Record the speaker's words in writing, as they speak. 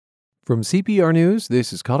From CPR News,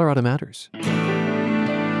 this is Colorado Matters.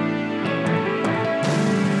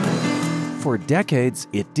 For decades,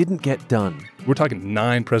 it didn't get done. We're talking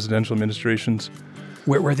 9 presidential administrations.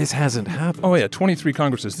 Where this hasn't happened. Oh, yeah, 23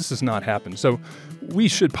 Congresses. This has not happened. So we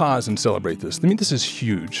should pause and celebrate this. I mean, this is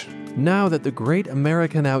huge. Now that the Great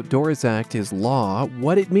American Outdoors Act is law,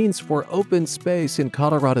 what it means for open space in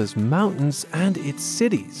Colorado's mountains and its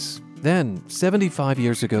cities. Then, 75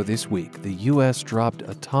 years ago this week, the U.S. dropped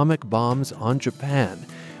atomic bombs on Japan.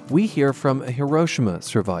 We hear from a Hiroshima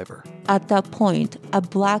survivor. At that point, a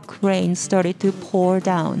black rain started to pour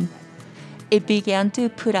down. It began to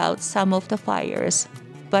put out some of the fires,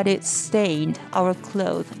 but it stained our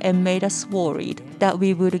clothes and made us worried that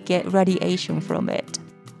we would get radiation from it.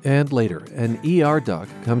 And later, an ER doc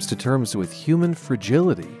comes to terms with human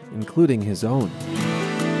fragility, including his own.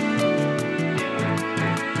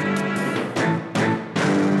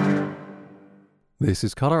 This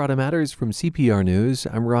is Colorado Matters from CPR News.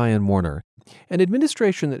 I'm Ryan Warner. An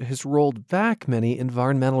administration that has rolled back many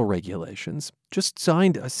environmental regulations just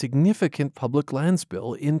signed a significant public lands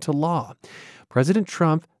bill into law. President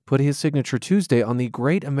Trump put his signature Tuesday on the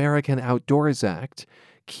Great American Outdoors Act.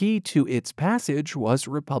 Key to its passage was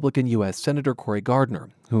Republican U.S. Senator Cory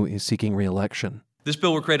Gardner, who is seeking re-election. This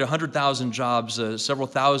bill will create 100,000 jobs, several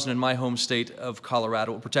thousand in my home state of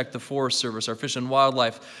Colorado. It will protect the Forest Service, our Fish and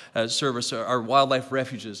Wildlife Service, our wildlife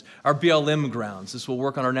refuges, our BLM grounds. This will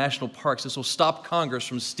work on our national parks. This will stop Congress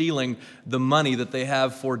from stealing the money that they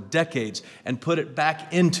have for decades and put it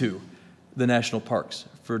back into the national parks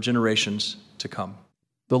for generations to come.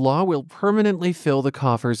 The law will permanently fill the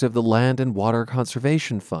coffers of the Land and Water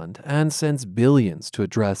Conservation Fund and sends billions to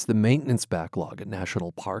address the maintenance backlog at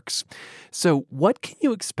national parks. So what can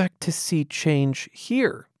you expect to see change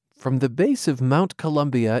here? From the base of Mount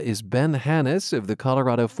Columbia is Ben Hannes of the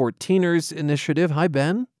Colorado 14ers Initiative. Hi,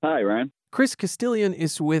 Ben. Hi, Ryan. Chris Castillion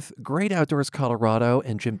is with Great Outdoors Colorado,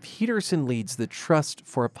 and Jim Peterson leads the Trust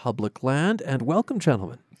for Public Land. And welcome,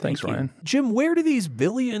 gentlemen. Thanks, Ryan. Jim, where do these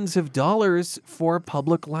billions of dollars for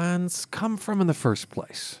public lands come from in the first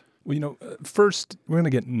place? Well, first, we're going to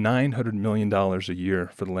get $900 million a year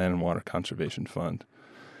for the Land and Water Conservation Fund.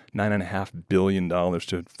 $9.5 billion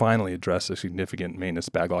to finally address a significant maintenance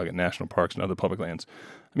backlog at national parks and other public lands.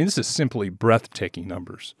 I mean, this is simply breathtaking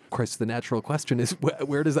numbers. Of course, the natural question is,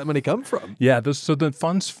 where does that money come from? Yeah, so the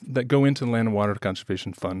funds that go into the Land and Water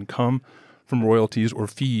Conservation Fund come from royalties or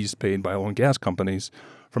fees paid by oil and gas companies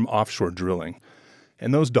from offshore drilling.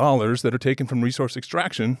 And those dollars that are taken from resource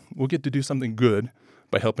extraction will get to do something good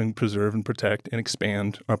by helping preserve and protect and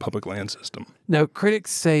expand our public land system. Now,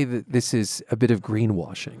 critics say that this is a bit of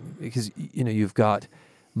greenwashing because, you've got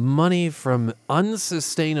money from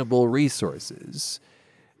unsustainable resources,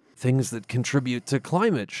 things that contribute to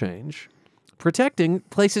climate change, protecting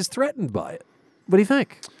places threatened by it. What do you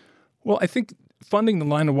think? Well, I think funding the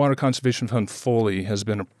Land and Water Conservation Fund fully has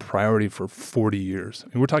been a priority for 40 years.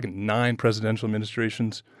 And we're talking 9 presidential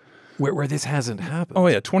administrations. Where this hasn't happened. Oh,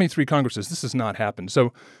 yeah, 23 Congresses. This has not happened.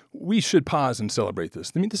 So we should pause and celebrate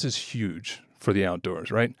this. I mean, this is huge for the outdoors,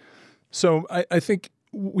 right? So I think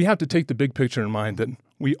we have to take the big picture in mind that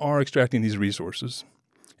we are extracting these resources,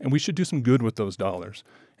 and we should do some good with those dollars.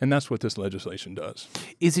 And that's what this legislation does.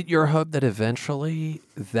 Is it your hope that eventually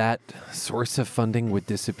that source of funding would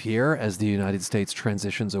disappear as the United States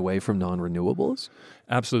transitions away from non-renewables?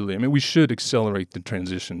 Absolutely. I mean, we should accelerate the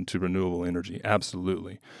transition to renewable energy.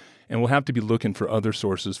 Absolutely. And we'll have to be looking for other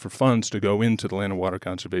sources for funds to go into the Land and Water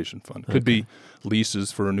Conservation Fund. Could be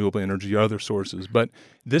leases for renewable energy, other sources. But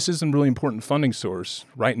this is a really important funding source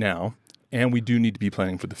right now. And we do need to be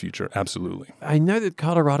planning for the future, absolutely. I know that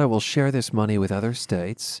Colorado will share this money with other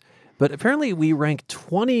states, but apparently we rank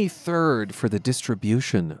 23rd for the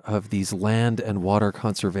distribution of these land and water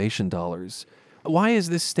conservation dollars. Why is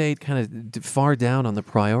this state kind of far down on the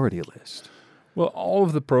priority list? Well, all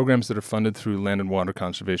of the programs that are funded through Land and Water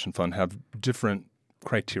Conservation Fund have different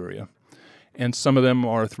criteria. And some of them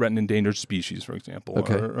are threatened endangered species, for example,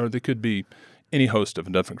 or they could be any host of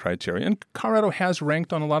different criteria. And Colorado has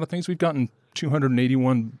ranked on a lot of things. We've gotten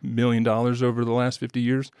 $281 million over the last 50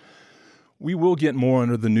 years. We will get more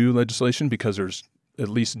under the new legislation because there's at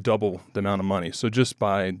least double the amount of money. So just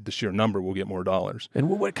by the sheer number, we'll get more dollars. And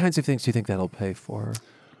what kinds of things do you think that'll pay for?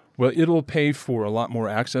 Well, it'll pay for a lot more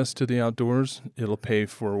access to the outdoors. It'll pay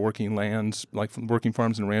for working lands, like working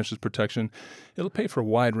farms and ranches protection. It'll pay for a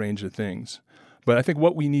wide range of things. But I think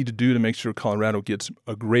what we need to do to make sure Colorado gets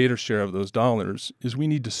a greater share of those dollars is we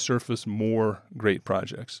need to surface more great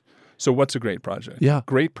projects. So what's a great project? Yeah.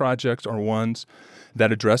 Great projects are ones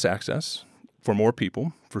that address access for more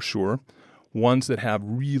people, for sure. Ones that have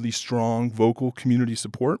really strong vocal community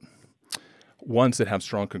support. ones that have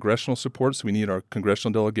strong congressional support, so we need our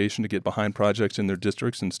congressional delegation to get behind projects in their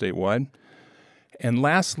districts and statewide. And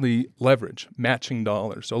lastly, leverage, matching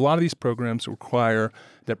dollars. So a lot of these programs require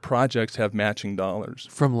that projects have matching dollars.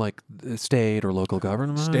 From like the state or local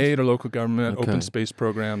government? State or local government, open space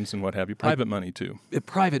programs and what have you. Private money too.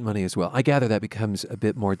 Private money as well. I gather that becomes a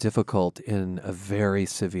bit more difficult in a very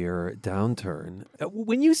severe downturn.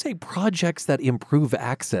 When you say projects that improve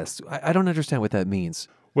access, I don't understand what that means.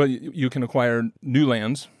 Well, you can acquire new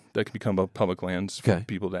lands that can become public lands for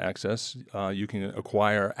people to access. You can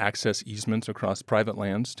acquire access easements across private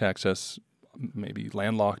lands to access maybe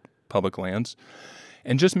landlocked public lands,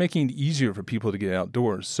 and just making it easier for people to get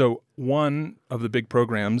outdoors. So one of the big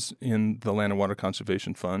programs in the Land and Water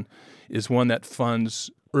Conservation Fund is one that funds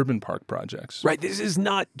urban park projects. Right. This is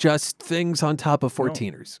not just things on top of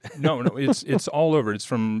 14ers. No, it's all over. It's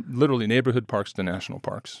from literally neighborhood parks to national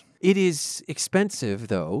parks. It is expensive,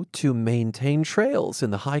 though, to maintain trails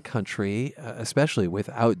in the high country, especially with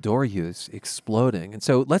outdoor use exploding. And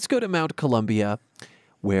so let's go to Mount Columbia,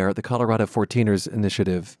 where the Colorado 14ers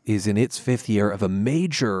Initiative is in its 5th year of a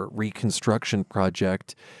major reconstruction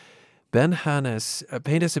project. Ben Hannes,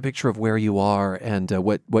 paint us a picture of where you are and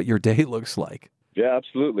what your day looks like. Yeah,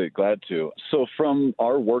 absolutely. Glad to. So from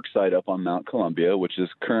our work site up on Mount Columbia, which is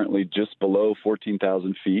currently just below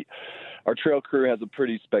 14,000 feet, our trail crew has a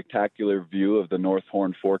pretty spectacular view of the North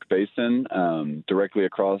Horn Fork Basin. Directly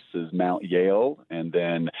across is Mount Yale, and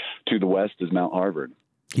then to the west is Mount Harvard.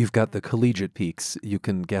 You've got the collegiate peaks. You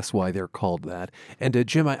can guess why they're called that. And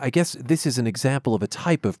Jim, I guess this is an example of a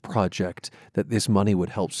type of project that this money would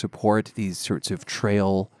help support, these sorts of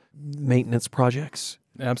trail maintenance projects.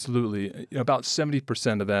 Absolutely. About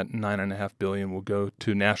 70% of that $9.5 billion will go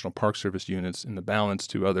to National Park Service units and the balance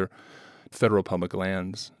to other federal public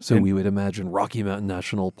lands. So we would imagine Rocky Mountain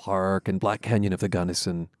National Park and Black Canyon of the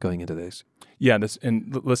Gunnison going into this. Yeah,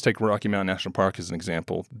 and let's take Rocky Mountain National Park as an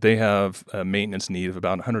example. They have a maintenance need of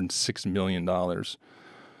about $106 million.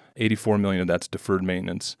 $84 million of that's deferred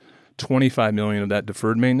maintenance. $25 million of that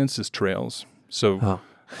deferred maintenance is trails. So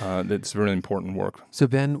that's really important work. So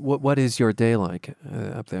Ben, what is your day like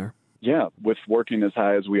up there? Yeah, with working as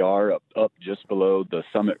high as we are up just below the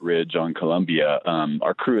summit ridge on Columbia,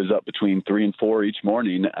 our crew is up between 3 and 4 each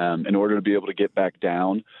morning in order to be able to get back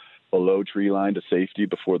down below tree line to safety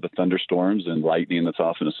before the thunderstorms and lightning that's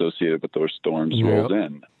often associated with those storms rolls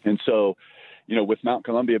in. And so, with Mount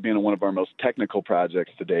Columbia being one of our most technical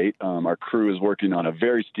projects to date, our crew is working on a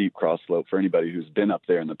very steep cross slope. For anybody who's been up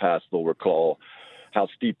there in the past, they'll recall how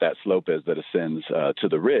steep that slope is that ascends to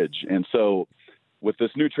the ridge. And so with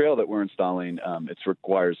this new trail that we're installing, it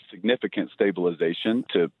requires significant stabilization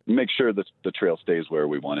to make sure that the trail stays where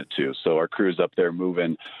we want it to. So our crew's up there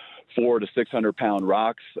moving 400 to 600 pound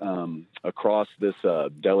rocks across this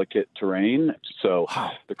delicate terrain. So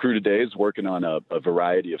the crew today is working on a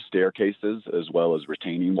variety of staircases as well as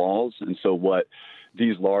retaining walls. And so what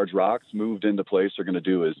these large rocks moved into place are going to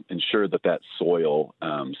do is ensure that soil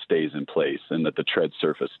stays in place and that the tread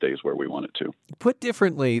surface stays where we want it to. Put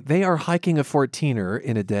differently, they are hiking a 14er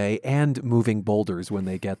in a day and moving boulders when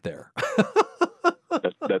they get there.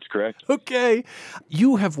 That's correct. Okay.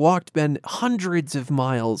 You have walked, Ben, hundreds of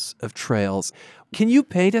miles of trails. Can you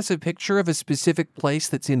paint us a picture of a specific place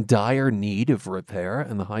that's in dire need of repair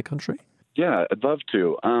in the high country? Yeah, I'd love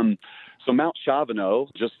to. So Mount Chavano,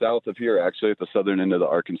 just south of here, actually at the southern end of the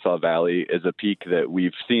Arkansas Valley, is a peak that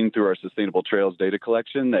we've seen through our Sustainable Trails data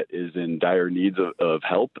collection that is in dire needs of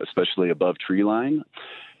help, especially above tree line.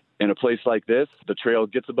 In a place like this, the trail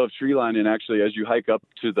gets above tree line, and actually as you hike up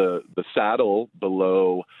to the saddle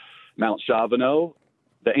below Mount Chavano,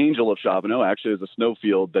 the Angel of Chavano actually is a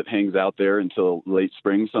snowfield that hangs out there until late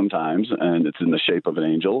spring sometimes, and it's in the shape of an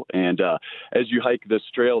angel. And as you hike this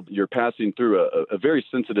trail, you're passing through a very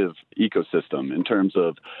sensitive ecosystem in terms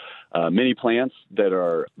of many plants that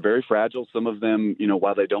are very fragile. Some of them,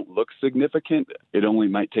 while they don't look significant, it only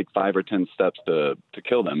might take 5 or 10 steps to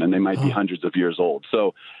kill them, and they might be hundreds of years old.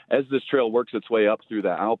 So as this trail works its way up through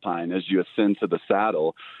the alpine, as you ascend to the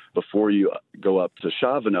saddle, before you go up to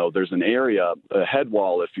Chavano, there's an area, a head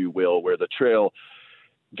wall, if you will, where the trail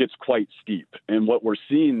gets quite steep. And what we're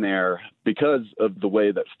seeing there, because of the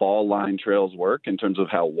way that fall line trails work in terms of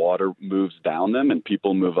how water moves down them and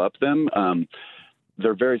people move up them,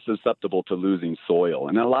 they're very susceptible to losing soil.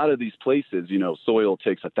 And in a lot of these places, soil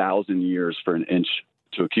takes 1,000 years for an inch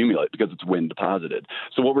to accumulate because it's wind deposited.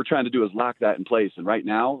 So what we're trying to do is lock that in place. And right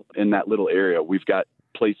now in that little area, we've got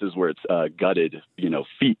places where it's gutted,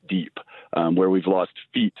 feet deep, where we've lost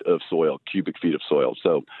feet of soil, cubic feet of soil.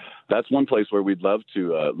 So that's one place where we'd love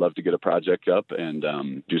to get a project up and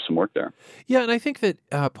do some work there. Yeah, and I think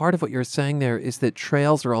that part of what you're saying there is that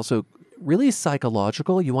trails are also really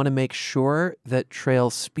psychological. You want to make sure that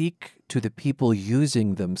trails speak to the people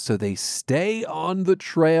using them so they stay on the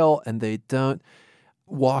trail and they don't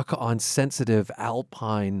walk on sensitive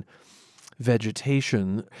alpine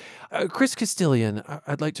vegetation. Chris Castilian,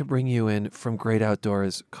 I'd like to bring you in from Great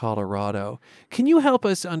Outdoors Colorado. Can you help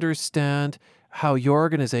us understand how your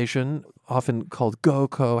organization, often called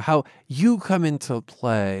GOCO, how you come into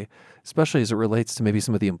play, especially as it relates to maybe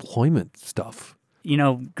some of the employment stuff? You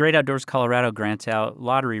know, Great Outdoors Colorado grants out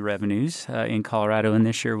lottery revenues in Colorado, and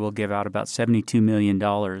this year we'll give out about $72 million,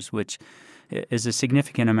 which is a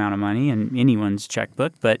significant amount of money in anyone's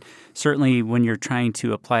checkbook. But certainly when you're trying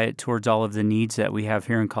to apply it towards all of the needs that we have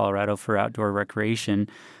here in Colorado for outdoor recreation,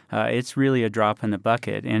 it's really a drop in the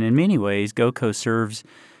bucket. And in many ways, GOCO serves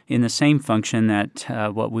in the same function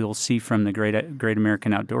that what we'll see from the Great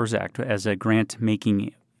American Outdoors Act as a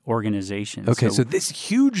grant-making organization. Okay, so this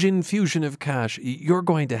huge infusion of cash, you're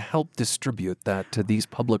going to help distribute that to these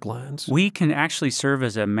public lands? We can actually serve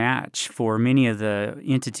as a match for many of the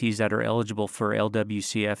entities that are eligible for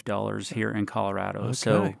LWCF dollars here in Colorado. Okay.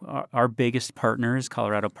 So our biggest partner is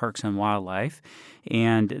Colorado Parks and Wildlife,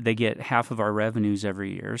 and they get half of our revenues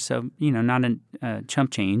every year. So, you know, not a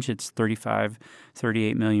chump change. It's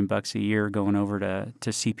 $38 million a year going over to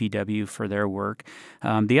CPW for their work.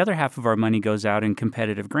 The other half of our money goes out in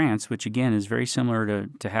competitive grants, which again is very similar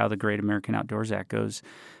to how the Great American Outdoors Act goes.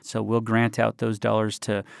 So we'll grant out those dollars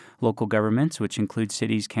to local governments, which include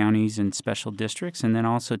cities, counties, and special districts, and then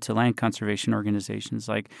also to land conservation organizations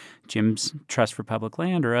like Jim's Trust for Public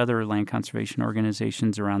Land or other land conservation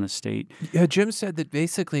organizations around the state. Yeah, Jim said that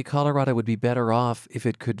basically Colorado would be better off if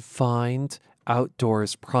it could find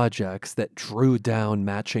outdoors projects that drew down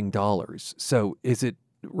matching dollars. So is it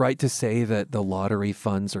right to say that the lottery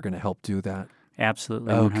funds are going to help do that?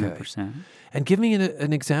 Absolutely, okay. 100%. And give me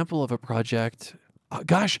an example of a project,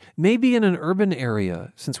 maybe in an urban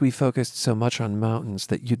area, since we focused so much on mountains,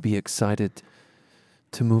 that you'd be excited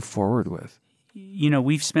to move forward with. You know,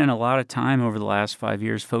 we've spent a lot of time over the last 5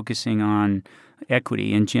 years focusing on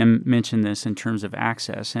equity, and Jim mentioned this in terms of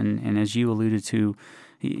access. And as you alluded to,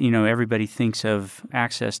 you know, everybody thinks of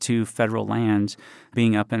access to federal lands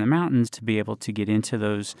being up in the mountains to be able to get into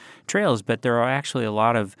those trails. But there are actually a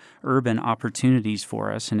lot of urban opportunities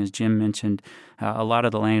for us. And as Jim mentioned, a lot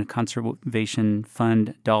of the Land Conservation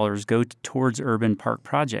Fund dollars go towards urban park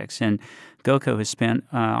projects. And GOCO has spent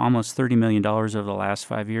almost $30 million over the last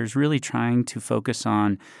 5 years really trying to focus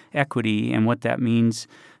on equity. And what that means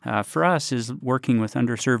for us is working with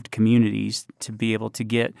underserved communities to be able to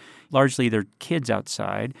get largely their kids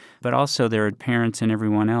outside, but also their parents and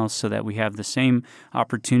everyone else, so that we have the same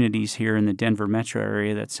opportunities here in the Denver metro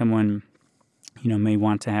area that someone, you know, may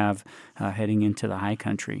want to have heading into the high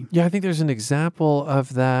country. Yeah, I think there's an example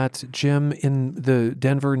of that, Jim, in the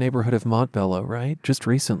Denver neighborhood of Montbello, right? Just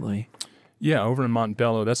recently. Yeah, over in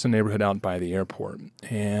Montbello, that's a neighborhood out by the airport.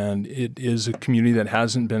 And it is a community that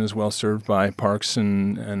hasn't been as well served by parks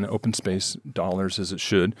and open space dollars as it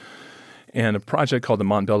should. And a project called the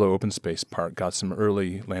Montbello Open Space Park got some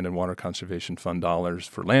early Land and Water Conservation Fund dollars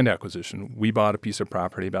for land acquisition. We bought a piece of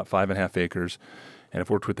property, about 5.5 acres, and have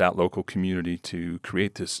worked with that local community to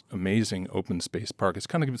create this amazing open space park. It's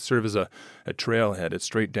kind of serve as a trailhead. It's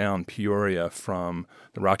straight down Peoria from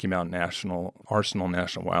the Rocky Mountain Arsenal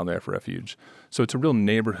National Wildlife Refuge. So it's a real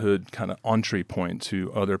neighborhood kind of entry point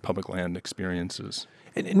to other public land experiences.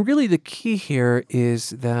 And really the key here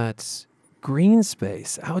is that green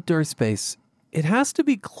space, outdoor space, it has to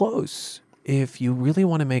be close if you really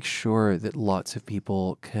want to make sure that lots of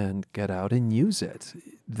people can get out and use it,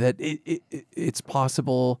 that it's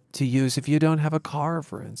possible to use if you don't have a car,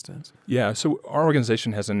 for instance. Yeah, so our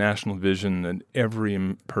organization has a national vision that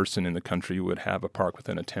every person in the country would have a park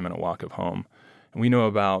within a 10-minute walk of home. And we know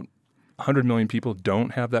about 100 million people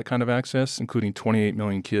don't have that kind of access, including 28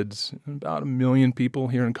 million kids. About 1 million people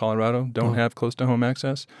here in Colorado don't have close-to-home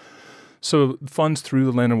access. So funds through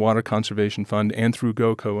the Land and Water Conservation Fund and through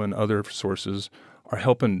GOCO and other sources are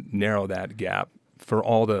helping narrow that gap for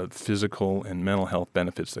all the physical and mental health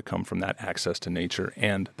benefits that come from that access to nature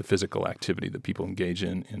and the physical activity that people engage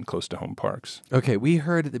in close-to-home parks. Okay, we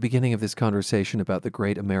heard at the beginning of this conversation about the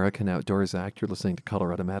Great American Outdoors Act. You're listening to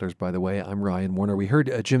Colorado Matters, by the way. I'm Ryan Warner. We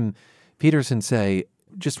heard Jim Peterson say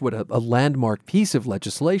just what a landmark piece of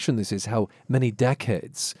legislation this is, how many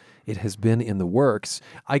decades it has been in the works.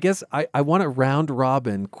 I guess I want a round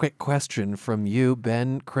robin quick question from you,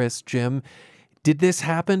 Ben, Chris, Jim. Did this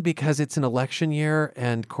happen because it's an election year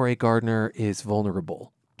and Cory Gardner is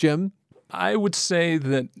vulnerable? Jim? I would say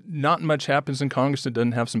that not much happens in Congress that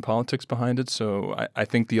doesn't have some politics behind it. So I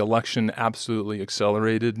think the election absolutely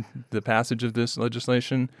accelerated the passage of this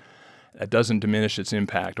legislation. That doesn't diminish its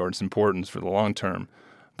impact or its importance for the long term.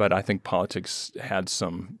 But I think politics had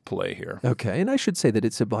some play here. Okay, and I should say that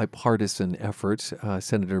it's a bipartisan effort.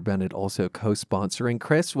 Senator Bennet also co-sponsoring.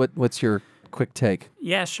 Chris, what's your quick take?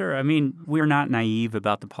 Yeah, sure. I mean, we're not naive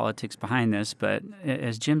about the politics behind this, but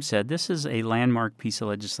as Jim said, this is a landmark piece of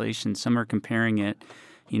legislation. Some are comparing it,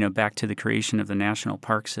 back to the creation of the National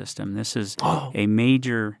Park System. This is a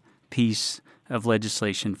major piece of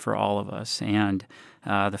legislation for all of us, and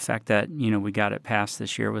the fact that we got it passed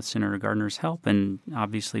this year with Senator Gardner's help and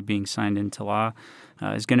obviously being signed into law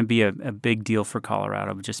is going to be a big deal for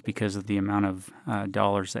Colorado just because of the amount of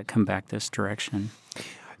dollars that come back this direction.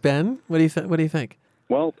 Ben, what do you think?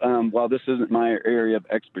 Well, while this isn't my area of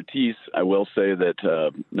expertise, I will say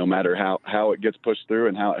that no matter how it gets pushed through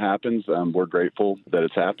and how it happens, we're grateful that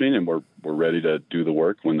it's happening, and we're ready to do the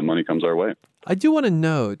work when the money comes our way. I do want to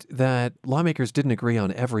note that lawmakers didn't agree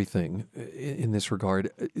on everything in this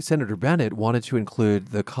regard. Senator Bennet wanted to include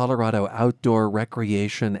the Colorado Outdoor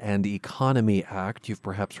Recreation and Economy Act. You've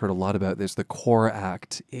perhaps heard a lot about this, the CORE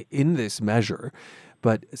Act, in this measure.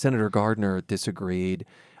 But Senator Gardner disagreed.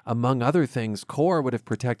 Among other things, CORE would have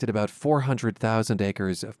protected about 400,000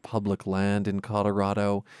 acres of public land in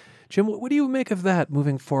Colorado. Jim, what do you make of that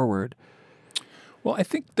moving forward? Well, I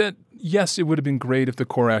think that, yes, it would have been great if the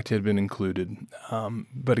CORE Act had been included.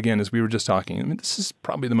 But again, as we were just talking, this is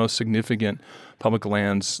probably the most significant public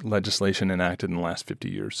lands legislation enacted in the last 50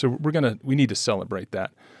 years. So we need to celebrate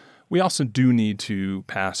that. We also do need to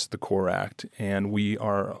pass the CORE Act, and we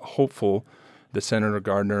are hopeful that Senator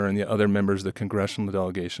Gardner and the other members of the congressional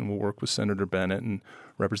delegation will work with Senator Bennet and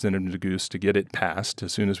Representative DeGoosse to get it passed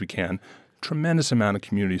as soon as we can. Tremendous amount of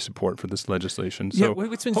community support for this legislation. So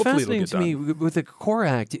what's been fascinating to me with the CORE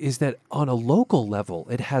Act is that on a local level,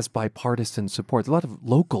 it has bipartisan support. A lot of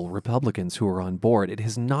local Republicans who are on board. It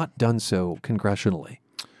has not done so congressionally.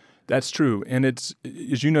 That's true. And it's,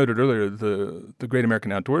 as you noted earlier, the Great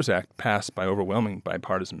American Outdoors Act passed by overwhelming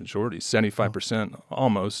bipartisan majority, 75%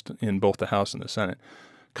 almost in both the House and the Senate.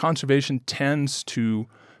 Conservation tends to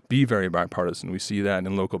be very bipartisan. We see that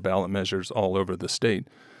in local ballot measures all over the state.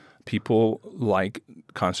 People like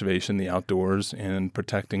conservation, the outdoors, and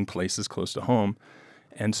protecting places close to home.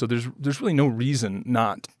 And so there's really no reason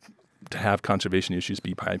not to have conservation issues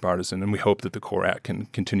be bipartisan, and we hope that the CORE Act can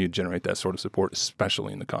continue to generate that sort of support,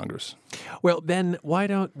 especially in the Congress. Well, Ben, why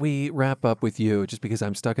don't we wrap up with you, just because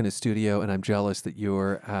I'm stuck in a studio and I'm jealous that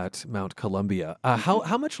you're at Mount Columbia.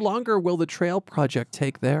 How much longer will the trail project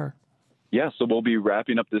take there? Yeah, so we'll be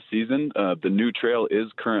wrapping up this season. The new trail is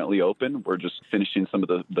currently open. We're just finishing some of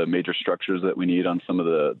the major structures that we need on some of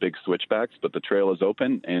the big switchbacks, but the trail is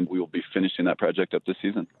open, and we will be finishing that project up this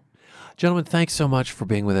season. Gentlemen, thanks so much for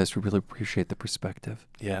being with us. We really appreciate the perspective.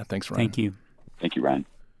 Yeah, thanks, Ryan. Thank you. Thank you, Ryan.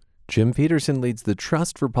 Jim Peterson leads the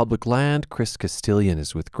Trust for Public Land. Chris Castillion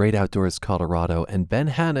is with Great Outdoors Colorado. And Ben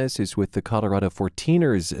Hannes is with the Colorado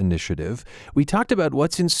 14ers Initiative. We talked about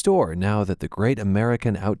what's in store now that the Great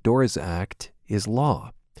American Outdoors Act is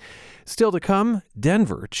law. Still to come,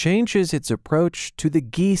 Denver changes its approach to the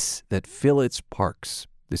geese that fill its parks.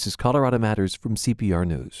 This is Colorado Matters from CPR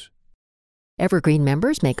News. Evergreen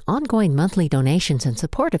members make ongoing monthly donations in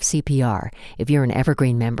support of CPR. If you're an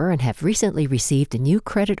Evergreen member and have recently received a new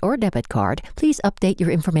credit or debit card, please update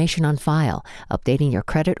your information on file. Updating your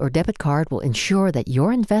credit or debit card will ensure that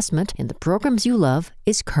your investment in the programs you love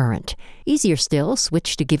is current. Easier still,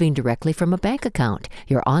 switch to giving directly from a bank account.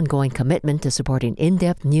 Your ongoing commitment to supporting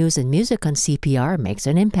in-depth news and music on CPR makes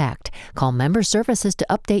an impact. Call Member Services to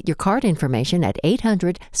update your card information at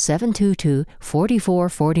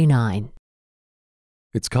 800-722-4449.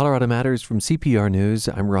 It's Colorado Matters from CPR News.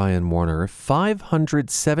 I'm Ryan Warner.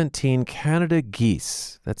 517 Canada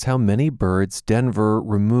geese. That's how many birds Denver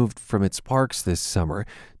removed from its parks this summer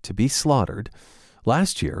to be slaughtered.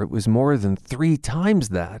 Last year, it was more than 3 times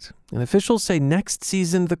that. And officials say next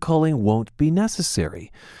season the culling won't be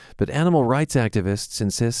necessary. But animal rights activists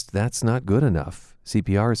insist that's not good enough.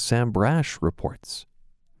 CPR's Sam Brash reports.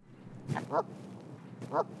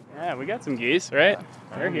 Yeah, we got some geese, right?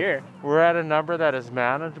 They're here. We're at a number that is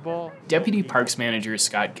manageable. Deputy Parks Manager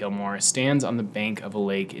Scott Gilmore stands on the bank of a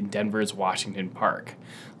lake in Denver's Washington Park.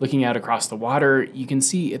 Looking out across the water, you can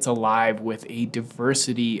see it's alive with a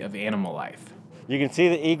diversity of animal life. You can see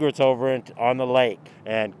the egrets over on the lake,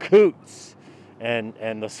 and coots, and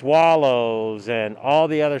the swallows, and all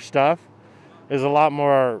the other stuff is a lot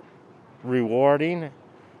more rewarding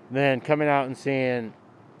than coming out and seeing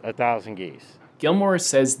 1,000 geese. Gilmore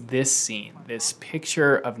says this scene, this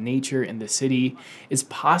picture of nature in the city, is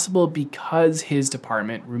possible because his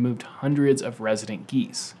department removed hundreds of resident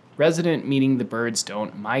geese. Resident meaning the birds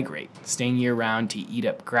don't migrate, staying year-round to eat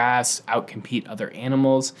up grass, outcompete other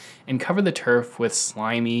animals, and cover the turf with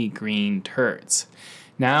slimy green turds.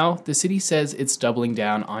 Now, the city says it's doubling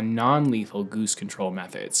down on non-lethal goose control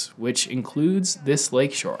methods, which includes this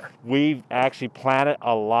lakeshore. We've actually planted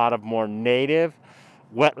a lot of more native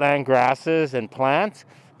wetland grasses and plants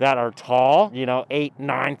that are tall, 8,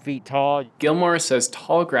 9 feet tall. Gilmore says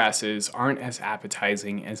tall grasses aren't as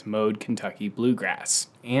appetizing as mowed Kentucky bluegrass,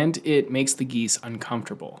 and it makes the geese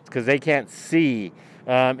uncomfortable. Because they can't see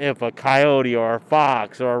if a coyote or a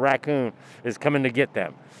fox or a raccoon is coming to get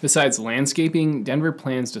them. Besides landscaping, Denver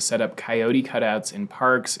plans to set up coyote cutouts in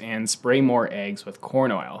parks and spray more eggs with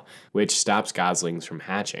corn oil, which stops goslings from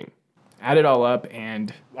hatching. Add it all up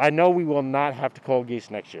and... I know we will not have to cull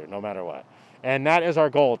geese next year, no matter what. And that is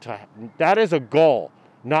our goal. That is a goal,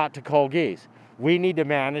 not to cull geese. We need to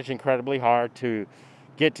manage incredibly hard to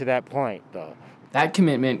get to that point, though. That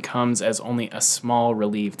commitment comes as only a small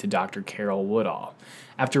relief to Dr. Carol Woodall.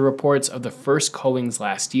 After reports of the first cullings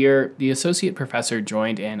last year, the associate professor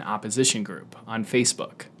joined an opposition group on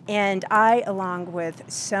Facebook. And I, along with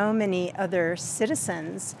so many other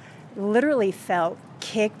citizens, literally felt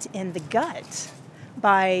kicked in the gut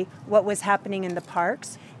by what was happening in the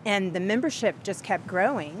parks, and the membership just kept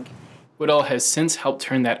growing. Woodall has since helped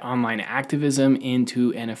turn that online activism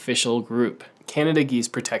into an official group, Canada Geese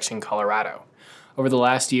Protection Colorado. Over the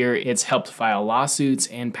last year, it's helped file lawsuits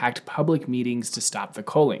and packed public meetings to stop the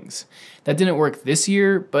cullings. That didn't work this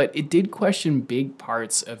year, but it did question big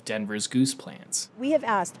parts of Denver's goose plans. We have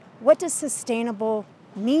asked, what does sustainable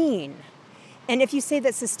mean? And if you say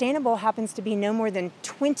that sustainable happens to be no more than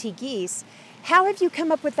 20 geese, how have you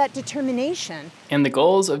come up with that determination? And the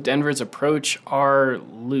goals of Denver's approach are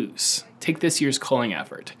loose. Take this year's culling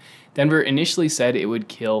effort. Denver initially said it would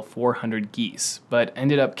kill 400 geese, but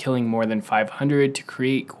ended up killing more than 500 to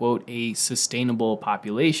create, quote, a sustainable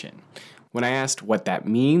population. When I asked what that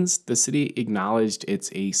means, the city acknowledged it's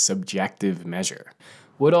a subjective measure.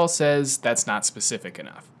 Woodall says that's not specific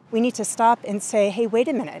enough. We need to stop and say, hey, wait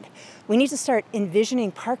a minute. We need to start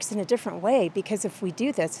envisioning parks in a different way, because if we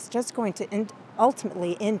do this, it's just going to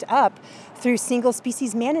ultimately end up through single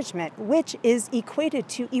species management, which is equated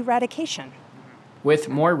to eradication. With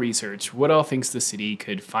more research, Woodall thinks the city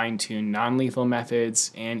could fine-tune non-lethal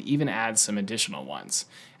methods and even add some additional ones,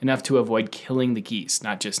 enough to avoid killing the geese,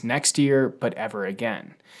 not just next year, but ever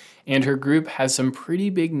again. And her group has some pretty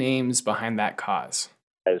big names behind that cause.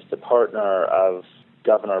 As the partner of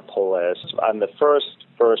Governor Polis, I'm the first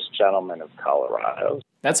gentleman of Colorado.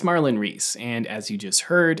 That's Marlon Reese, and as you just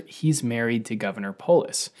heard, he's married to Governor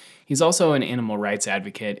Polis. He's also an animal rights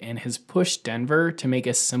advocate and has pushed Denver to make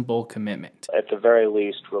a simple commitment. At the very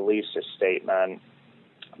least, release a statement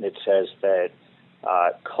that says that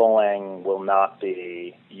culling will not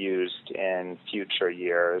be used in future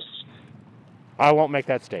years. I won't make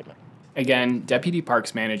that statement. Again, Deputy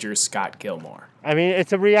Parks Manager Scott Gilmore. I mean,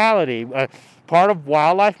 it's a reality. Part of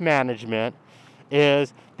wildlife management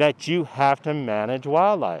is that you have to manage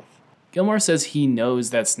wildlife. Gilmore says he knows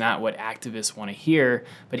that's not what activists want to hear,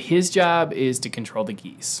 but his job is to control the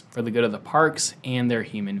geese for the good of the parks and their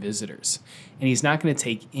human visitors. And he's not going to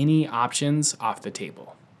take any options off the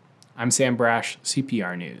table. I'm Sam Brash,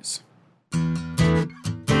 CPR News.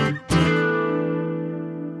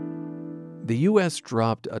 The U.S.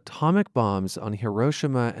 dropped atomic bombs on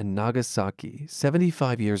Hiroshima and Nagasaki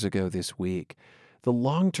 75 years ago this week. The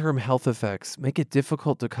long-term health effects make it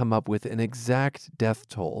difficult to come up with an exact death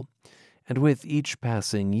toll. And with each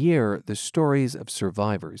passing year, the stories of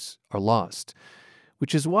survivors are lost.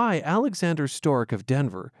 Which is why Alexander Stork of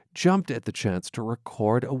Denver jumped at the chance to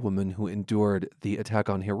record a woman who endured the attack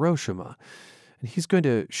on Hiroshima. And he's going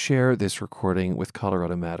to share this recording with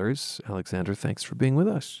Colorado Matters. Alexander, thanks for being with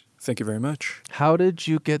us. Thank you very much. How did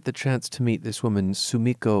you get the chance to meet this woman,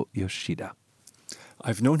 Sumiko Yoshida?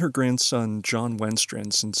 I've known her grandson, John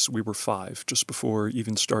Wenstrand, since we were 5, just before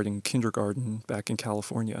even starting kindergarten back in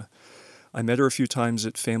California. I met her a few times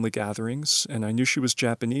at family gatherings, and I knew she was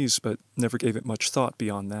Japanese, but never gave it much thought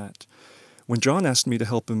beyond that. When John asked me to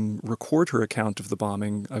help him record her account of the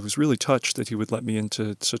bombing, I was really touched that he would let me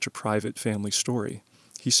into such a private family story.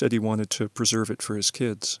 He said he wanted to preserve it for his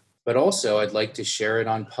kids. But also, I'd like to share it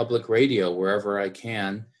on public radio wherever I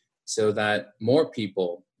can so that more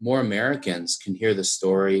people, more Americans can hear the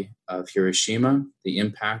story of Hiroshima, the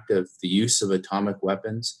impact of the use of atomic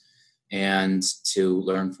weapons, and to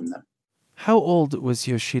learn from them. How old was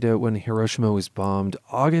Yoshida when Hiroshima was bombed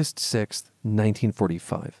August 6th,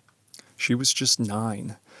 1945? She was just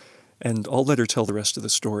 9. And I'll let her tell the rest of the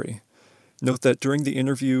story. Note that during the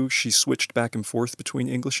interview, she switched back and forth between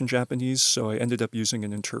English and Japanese, so I ended up using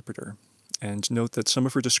an interpreter. And note that some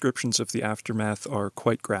of her descriptions of the aftermath are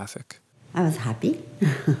quite graphic. I was happy,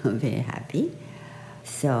 very happy.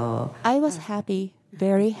 I was happy,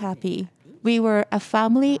 very happy. We were a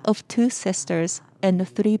family of 2 sisters and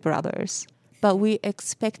 3 brothers, but we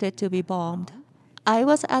expected to be bombed. I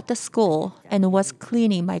was at the school and was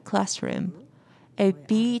cleaning my classroom. A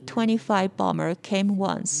B-25 bomber came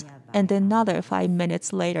once, and another 5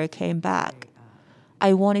 minutes later came back.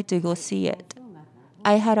 I wanted to go see it.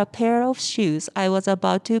 I had a pair of shoes I was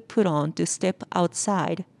about to put on to step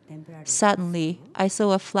outside. Suddenly, I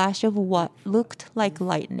saw a flash of what looked like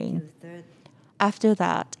lightning. After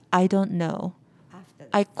that, I don't know.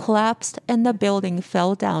 I collapsed and the building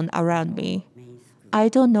fell down around me. I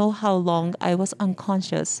don't know how long I was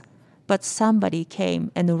unconscious, but somebody came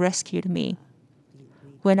and rescued me.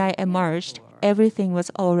 When I emerged, everything was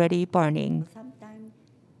already burning.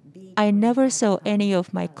 I never saw any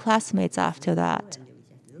of my classmates after that.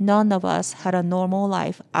 None of us had a normal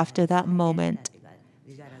life after that moment.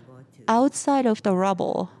 Outside of the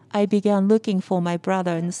rubble, I began looking for my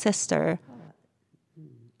brother and sister.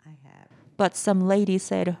 But some lady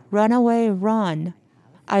said, "Run away, run."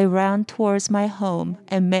 I ran towards my home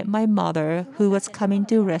and met my mother, who was coming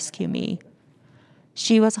to rescue me.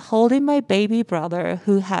 She was holding my baby brother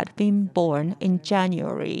who had been born in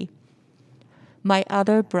January. My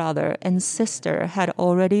other brother and sister had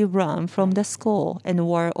already run from the school and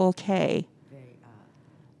were okay.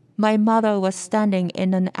 My mother was standing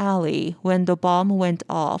in an alley when the bomb went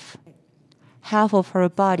off. Half of her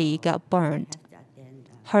body got burned.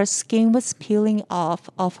 Her skin was peeling off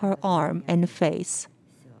of her arm and face.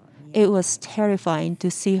 It was terrifying to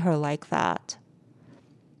see her like that.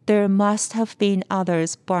 There must have been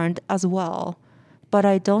others burned as well, but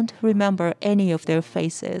I don't remember any of their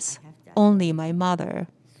faces, only my mother.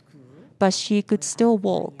 But she could still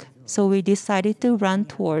walk, so we decided to run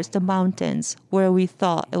towards the mountains where we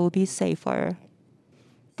thought it would be safer.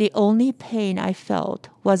 The only pain I felt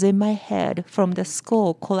was in my head from the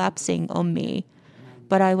skull collapsing on me,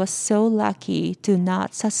 but I was so lucky to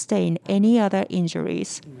not sustain any other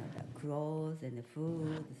injuries.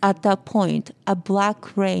 At that point, a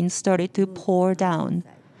black rain started to pour down.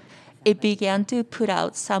 It began to put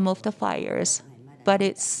out some of the fires, but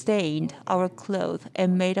it stained our clothes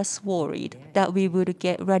and made us worried that we would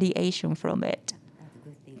get radiation from it.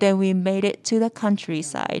 Then we made it to the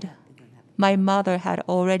countryside. My mother had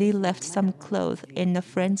already left some clothes in a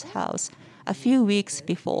friend's house a few weeks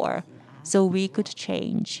before, so we could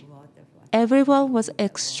change. Everyone was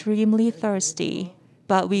extremely thirsty,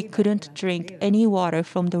 but we couldn't drink any water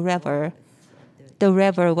from the river. The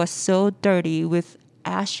river was so dirty with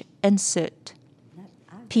ash and soot.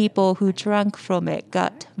 People who drank from it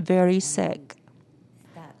got very sick.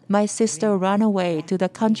 My sister ran away to the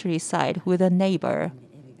countryside with a neighbor.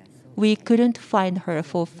 We couldn't find her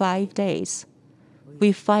for 5 days.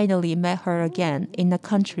 We finally met her again in the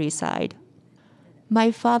countryside.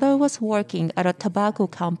 My father was working at a tobacco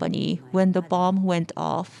company when the bomb went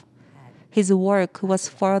off. His work was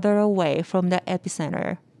further away from the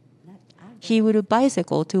epicenter. He would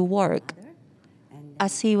bicycle to work.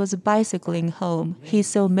 As he was bicycling home, he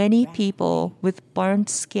saw many people with burnt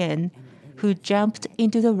skin who jumped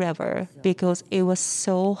into the river because it was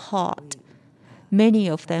so hot. Many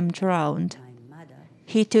of them drowned.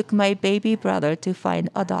 He took my baby brother to find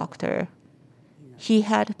a doctor. He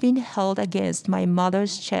had been held against my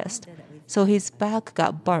mother's chest, so his back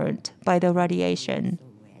got burnt by the radiation.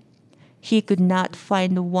 He could not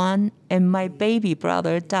find one, and my baby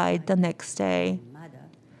brother died the next day.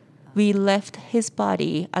 We left his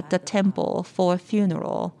body at the temple for a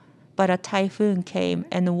funeral, but a typhoon came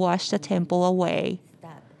and washed the temple away.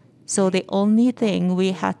 So the only thing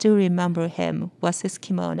we had to remember him was his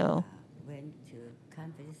kimono.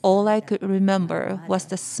 All I could remember was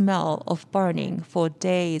the smell of burning for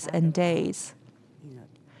days and days.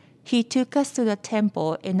 He took us to the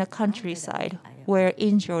temple in the countryside where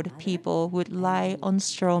injured people would lie on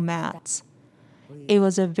straw mats. It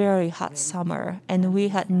was a very hot summer and we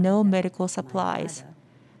had no medical supplies.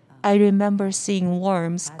 I remember seeing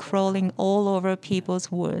worms crawling all over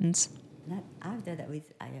people's wounds.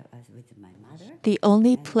 The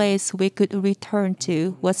only place we could return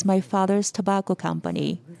to was my father's tobacco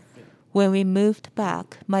company. When we moved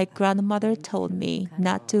back, my grandmother told me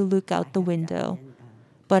not to look out the window.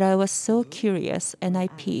 But I was so curious and I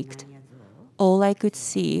peeked. All I could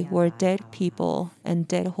see were dead people and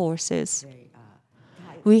dead horses.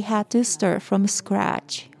 We had to start from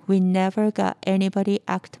scratch. We never got anybody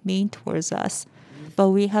act mean towards us, but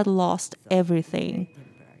we had lost everything.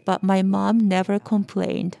 But my mom never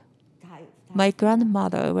complained. My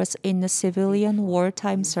grandmother was in the civilian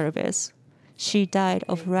wartime service. She died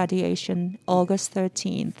of radiation August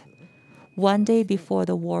 13th, one day before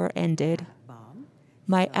the war ended.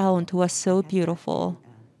 My aunt was so beautiful,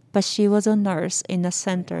 but she was a nurse in the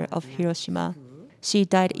center of Hiroshima. She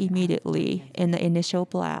died immediately in the initial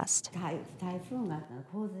blast.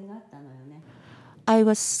 I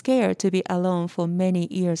was scared to be alone for many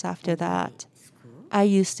years after that. I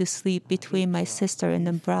used to sleep between my sister and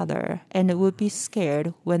the brother and would be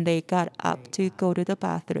scared when they got up to go to the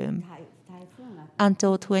bathroom.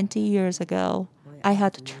 Until 20 years ago, I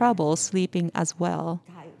had trouble sleeping as well.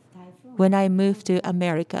 When I moved to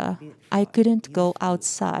America, I couldn't go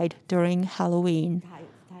outside during Halloween.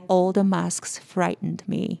 All the masks frightened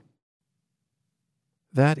me.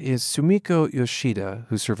 That is Sumiko Yoshida,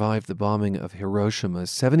 who survived the bombing of Hiroshima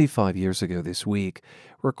 75 years ago this week,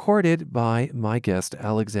 recorded by my guest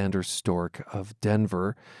Alexander Stork of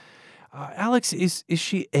Denver. Alex, is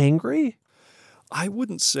she angry? I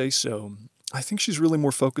wouldn't say so. I think she's really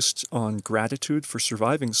more focused on gratitude for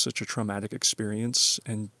surviving such a traumatic experience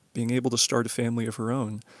and being able to start a family of her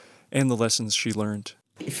own, and the lessons she learned.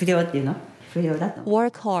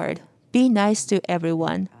 Work hard. Be nice to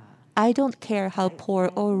everyone. I don't care how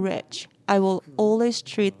poor or rich. I will always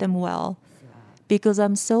treat them well. Because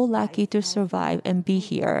I'm so lucky to survive and be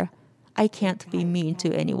here, I can't be mean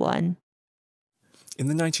to anyone. In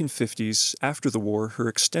the 1950s, after the war, her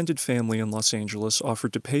extended family in Los Angeles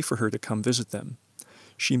offered to pay for her to come visit them.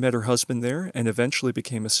 She met her husband there and eventually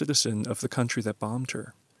became a citizen of the country that bombed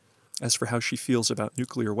her. As for how she feels about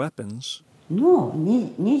nuclear weapons...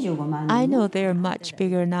 I know they're much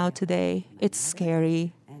bigger now today. It's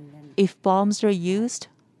scary. If bombs are used,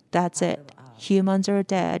 that's it. Humans are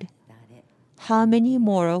dead. How many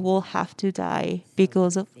more will have to die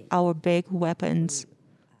because of our big weapons?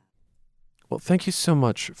 Well, thank you so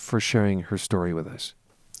much for sharing her story with us.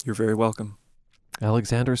 You're very welcome.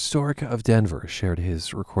 Alexander Stork of Denver shared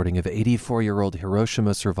his recording of 84-year-old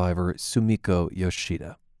Hiroshima survivor Sumiko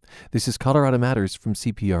Yoshida. This is Colorado Matters from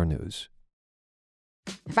CPR News.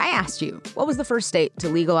 If I asked you, what was the first state to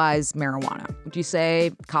legalize marijuana? Would you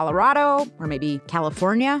say Colorado or maybe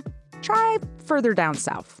California? Try further down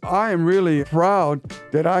south. I am really proud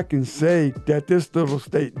that I can say that this little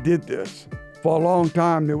state did this. For a long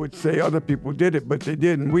time, they would say other people did it, but they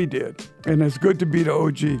didn't. We did. And it's good to be the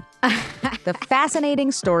OG. The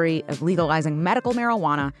fascinating story of legalizing medical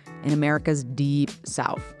marijuana in America's Deep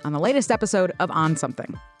South on the latest episode of On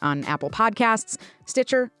Something on Apple Podcasts,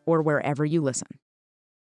 Stitcher, or wherever you listen.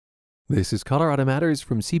 This is Colorado Matters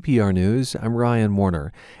from CPR News. I'm Ryan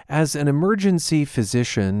Warner. As an emergency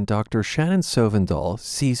physician, Dr. Shannon Sovendal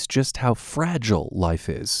sees just how fragile life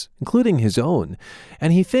is, including his own.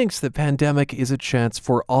 And he thinks the pandemic is a chance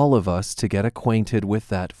for all of us to get acquainted with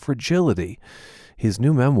that fragility. His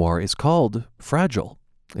new memoir is called Fragile.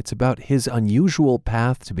 It's about his unusual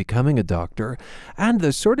path to becoming a doctor and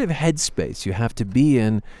the sort of headspace you have to be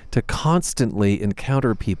in to constantly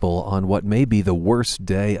encounter people on what may be the worst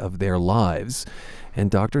day of their lives. And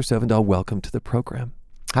Dr. Sovendal, welcome to the program.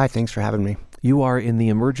 Hi, thanks for having me. You are in the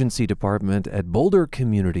emergency department at Boulder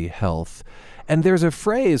Community Health. And there's a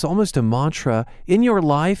phrase, almost a mantra, in your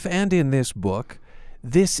life and in this book,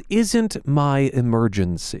 "This isn't my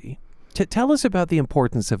emergency." Tell us about the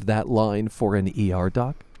importance of that line for an ER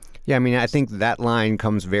doc. Yeah, I mean, I think that line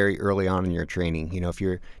comes very early on in your training. You know, if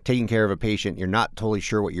you're taking care of a patient, you're not totally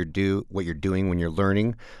sure what you're doing when you're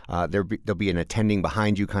learning. There'll be an attending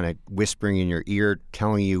behind you kind of whispering in your ear,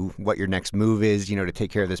 telling you what your next move is, to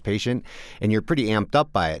take care of this patient. And you're pretty amped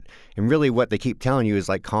up by it. And really what they keep telling you is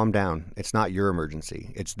like, calm down. It's not your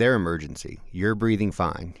emergency. It's their emergency. You're breathing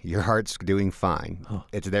fine. Your heart's doing fine. Huh.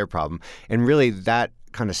 It's their problem. And really that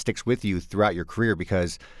kind of sticks with you throughout your career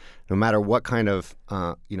because no matter what kind of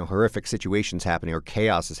horrific situations happening or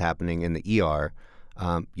chaos is happening in the ER,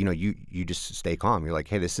 you just stay calm. You're like,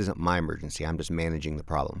 hey, this isn't my emergency. I'm just managing the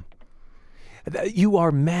problem. You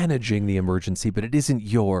are managing the emergency, but it isn't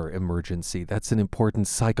your emergency. That's an important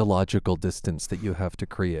psychological distance that you have to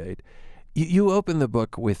create. You open the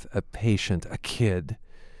book with a patient, a kid,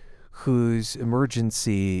 whose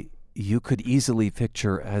emergency you could easily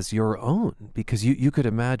picture as your own because you could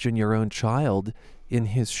imagine your own child in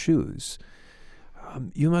his shoes.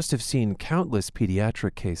 You must have seen countless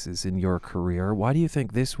pediatric cases in your career. Why do you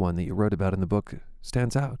think this one that you wrote about in the book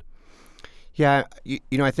stands out? Yeah,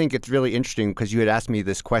 I think it's really interesting because you had asked me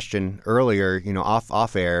this question earlier,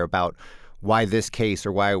 off air about why this case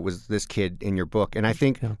or why it was this kid in your book. And I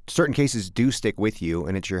think certain cases do stick with you,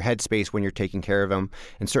 and it's your headspace when you're taking care of them.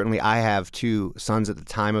 And certainly I have 2 sons at the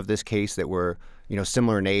time of this case that were,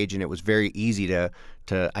 similar in age, and it was very easy to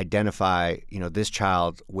identify, this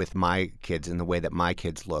child with my kids in the way that my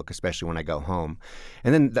kids look, especially when I go home.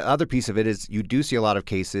 And then the other piece of it is you do see a lot of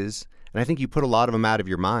cases, and I think you put a lot of them out of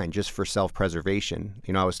your mind just for self-preservation.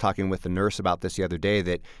 I was talking with a nurse about this the other day,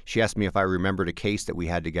 that she asked me if I remembered a case that we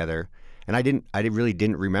had together, and I really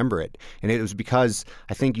didn't remember it. And it was because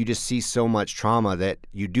I think you just see so much trauma that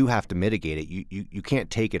you do have to mitigate it. You can't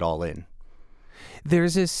take it all in.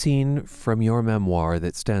 There's a scene from your memoir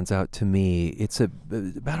that stands out to me. It's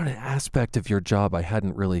about an aspect of your job I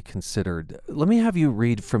hadn't really considered. Let me have you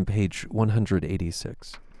read from page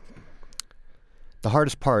 186. The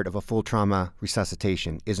hardest part of a full trauma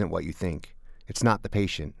resuscitation isn't what you think. It's not the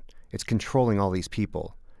patient. It's controlling all these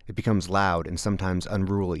people. It becomes loud and sometimes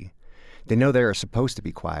unruly. They know they are supposed to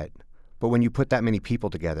be quiet, but when you put that many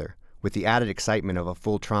people together, with the added excitement of a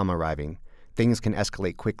full trauma arriving, things can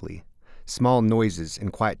escalate quickly. Small noises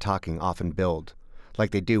and quiet talking often build,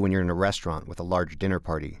 like they do when you're in a restaurant with a large dinner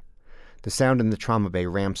party. The sound in the trauma bay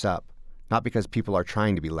ramps up, not because people are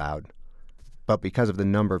trying to be loud, but because of the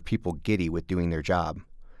number of people giddy with doing their job.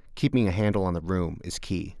 Keeping a handle on the room is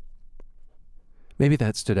key. Maybe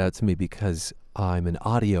that stood out to me because I'm an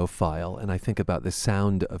audiophile and I think about the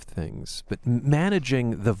sound of things. But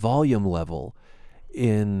managing the volume level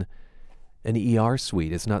in an ER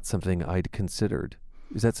suite is not something I'd considered.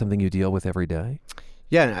 Is that something you deal with every day?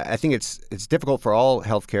 Yeah, I think it's difficult for all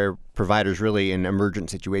healthcare providers really in emergent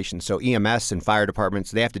situations. So EMS and fire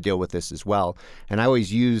departments, they have to deal with this as well. And I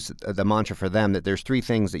always use the mantra for them that there's 3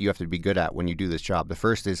 things that you have to be good at when you do this job. The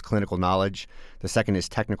first is clinical knowledge, the second is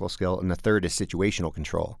technical skill, and the third is situational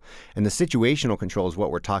control. And the situational control is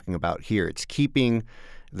what we're talking about here. It's keeping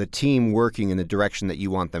the team working in the direction that you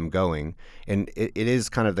want them going. And it is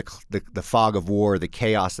kind of the fog of war, the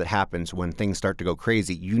chaos that happens when things start to go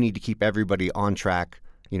crazy. You need to keep everybody on track,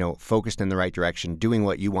 focused in the right direction, doing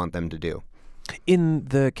what you want them to do. In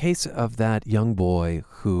the case of that young boy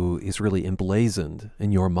who is really emblazoned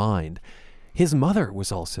in your mind, his mother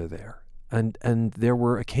was also there. And there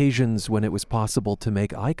were occasions when it was possible to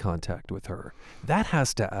make eye contact with her. That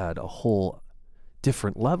has to add a whole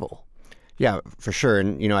different level. Yeah, for sure.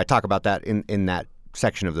 And, I talk about that in that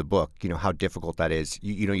section of the book, how difficult that is.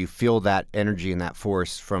 You feel that energy and that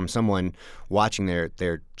force from someone watching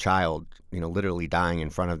their child, literally dying in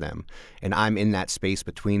front of them. And I'm in that space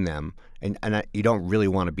between them. And you don't really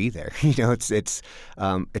want to be there.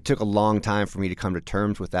 It took a long time for me to come to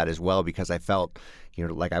terms with that as well, because I felt,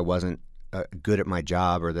 like I wasn't good at my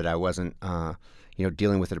job, or that I wasn't,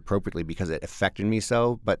 dealing with it appropriately because it affected me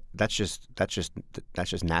so. But that's just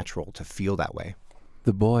natural to feel that way.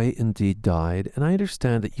 The boy indeed died, and I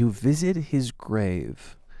understand that you visit his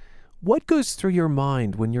grave. What goes through your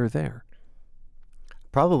mind when you're there?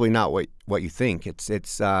 Probably not what you think.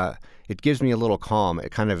 It gives me a little calm.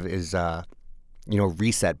 It kind of is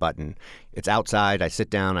reset button. It's outside. I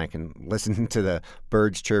sit down. I can listen to the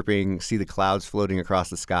birds chirping, see the clouds floating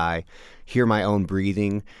across the sky, hear my own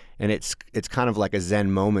breathing, and it's kind of like a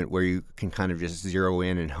Zen moment where you can kind of just zero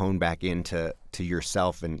in and hone back into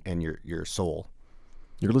yourself and your soul.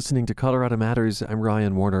 You're listening to Colorado Matters. I'm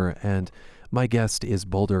Ryan Warner, and my guest is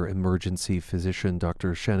Boulder emergency physician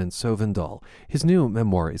Dr. Shannon Sovendal. His new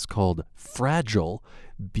memoir is called Fragile: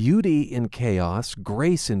 Beauty in Chaos,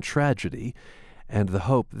 Grace in Tragedy, and the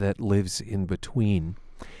Hope That Lives in Between.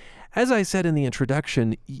 As I said in the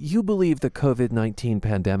introduction, you believe the COVID-19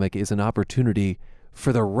 pandemic is an opportunity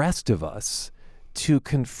for the rest of us to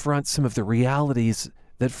confront some of the realities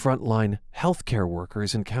that frontline healthcare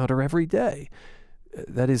workers encounter every day.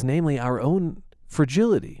 That is, namely, our own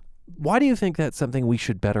fragility. Why do you think that's something we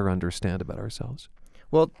should better understand about ourselves?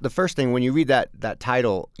 Well, the first thing, when you read that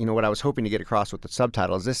title, what I was hoping to get across with the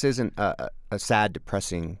subtitle is this isn't a sad,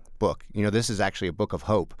 depressing book. This is actually a book of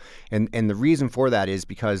hope. And the reason for that is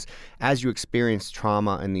because as you experience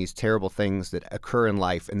trauma and these terrible things that occur in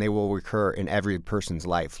life, and they will recur in every person's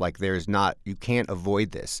life, like you can't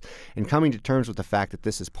avoid this. And coming to terms with the fact that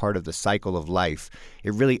this is part of the cycle of life,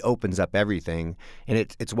 it really opens up everything. And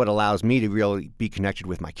it's what allows me to really be connected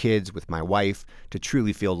with my kids, with my wife, to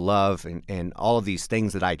truly feel love and all of these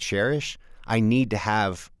things that I cherish. I need to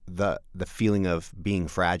have the feeling of being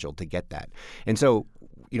fragile to get that. And so,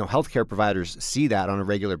 healthcare providers see that on a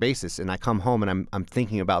regular basis, and I come home and I'm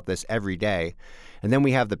thinking about this every day. And then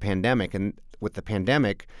we have the pandemic, and with the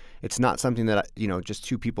pandemic, it's not something that just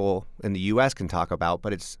 2 people in the U.S. can talk about,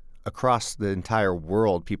 but it's across the entire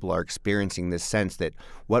world, people are experiencing this sense that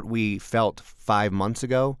what we felt 5 months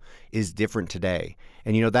ago is different today.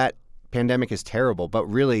 And, that pandemic is terrible, but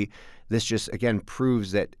really this just, again,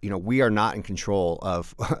 proves that, we are not in control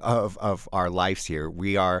of our lives here.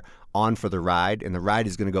 We are on for the ride, and the ride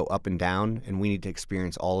is going to go up and down, and we need to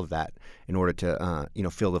experience all of that in order to,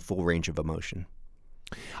 feel the full range of emotion.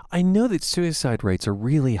 I know that suicide rates are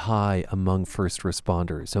really high among first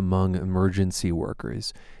responders, among emergency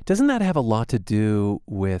workers. Doesn't that have a lot to do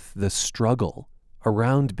with the struggle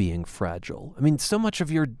around being fragile? I mean, so much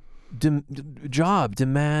of your job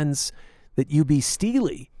demands that you be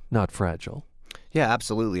steely, not fragile. Yeah,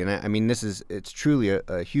 absolutely. And I mean, it's truly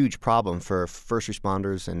a huge problem for first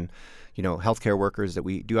responders and, healthcare workers, that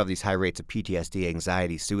we do have these high rates of PTSD,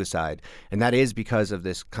 anxiety, suicide. And that is because of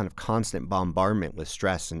this kind of constant bombardment with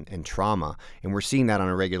stress and trauma. And we're seeing that on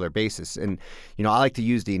a regular basis. And, I like to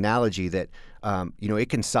use the analogy that, it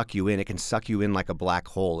can suck you in. It can suck you in like a black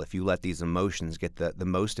hole if you let these emotions get the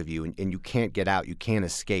most of you, and you can't get out. You can't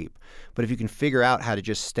escape. But if you can figure out how to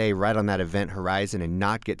just stay right on that event horizon and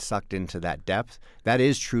not get sucked into that depth, that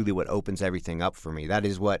is truly what opens everything up for me. That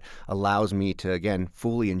is what allows me to, again,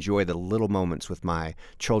 fully enjoy the little moments with my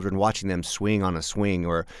children, watching them swing on a swing,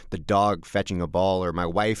 or the dog fetching a ball, or my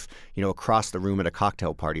wife, across the room at a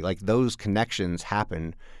cocktail party. Like, those connections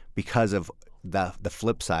happen because of the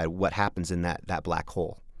flip side, what happens in that black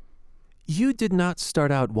hole. You did not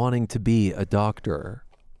start out wanting to be a doctor,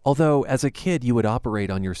 although as a kid you would operate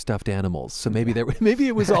on your stuffed animals. So maybe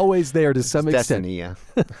it was always there to some extent. Destiny, yeah.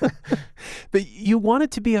 But you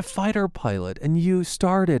wanted to be a fighter pilot, and you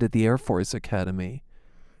started at the Air Force Academy,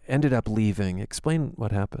 ended up leaving. Explain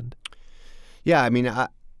what happened. Yeah, I mean,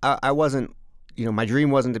 I wasn't. My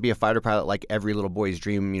dream wasn't to be a fighter pilot like every little boy's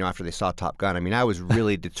dream, after they saw Top Gun. I mean, I was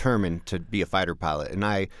really determined to be a fighter pilot.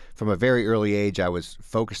 And from a very early age, I was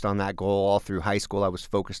focused on that goal. All through high school, I was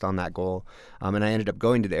focused on that goal. And I ended up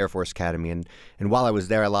going to the Air Force Academy. And while I was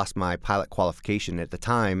there, I lost my pilot qualification. At the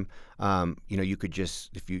time, you could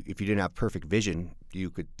just, if you didn't have perfect vision,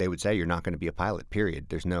 they would say you're not going to be a pilot, period.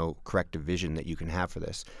 There's no corrective vision that you can have for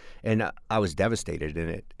this. And I was devastated in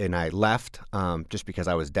it. And I left just because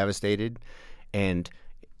I was devastated. And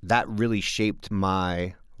that really shaped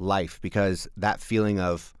my life, because that feeling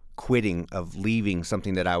of quitting, of leaving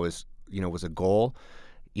something that I was, was a goal,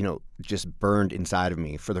 just burned inside of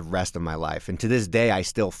me for the rest of my life. And to this day, I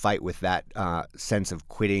still fight with that sense of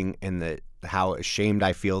quitting, and how ashamed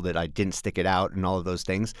I feel that I didn't stick it out and all of those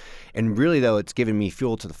things. And really, though, it's given me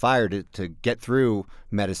fuel to the fire to get through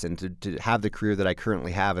medicine, to have the career that I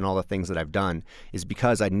currently have and all the things that I've done, is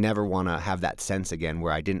because I never want to have that sense again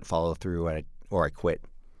where I didn't follow through or I quit.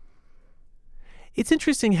 It's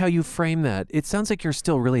interesting how you frame that. It sounds like you're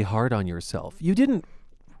still really hard on yourself. You didn't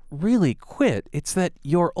really quit. It's that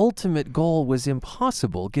your ultimate goal was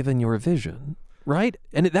impossible given your vision, right?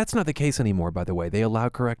 And that's not the case anymore, by the way. They allow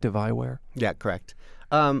corrective eyewear. Yeah, correct.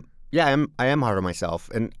 I am hard on myself.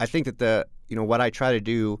 And I think that what I try to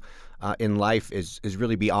do in life is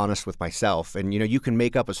really be honest with myself. And, you can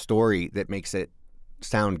make up a story that makes it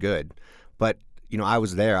sound good, but I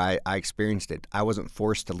was there. I experienced it. I wasn't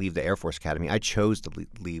forced to leave the Air Force Academy. I chose to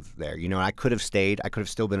leave there. I could have stayed. I could have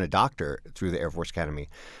still been a doctor through the Air Force Academy.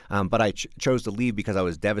 But I chose to leave because I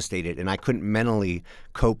was devastated, and I couldn't mentally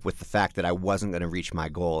cope with the fact that I wasn't going to reach my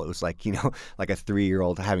goal. It was like, like a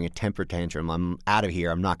 3-year-old having a temper tantrum. I'm out of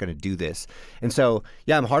here. I'm not going to do this. And so,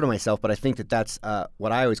 yeah, I'm hard on myself, but I think that that's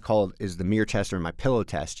what I always call is the mirror test or my pillow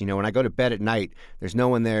test. When I go to bed at night, there's no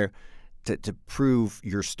one there to prove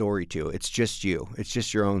your story to. It's just you. It's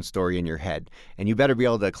just your own story in your head. And you better be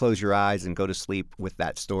able to close your eyes and go to sleep with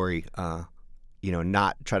that story,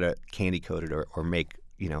 not try to candy coat it or make,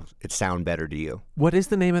 it sound better to you. What is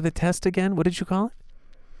the name of the test again? What did you call it?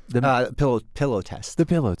 The pillow test. The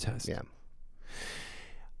pillow test. Yeah.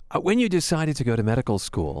 When you decided to go to medical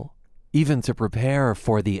school, even to prepare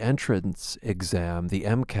for the entrance exam, the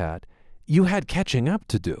MCAT, you had catching up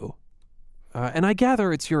to do. And I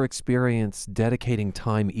gather it's your experience dedicating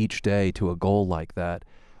time each day to a goal like that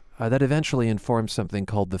that eventually informs something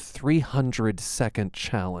called the 300-second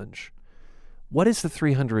challenge. What is the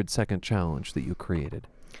 300-second challenge that you created?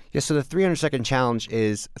 Yeah, so the 300-second challenge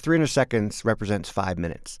is 300 seconds represents 5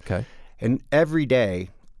 minutes. Okay. And every day,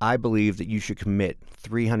 I believe that you should commit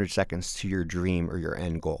 300 seconds to your dream or your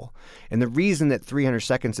end goal. And the reason that 300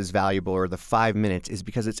 seconds is valuable, or the 5 minutes, is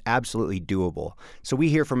because it's absolutely doable. So we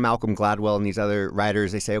hear from Malcolm Gladwell and these other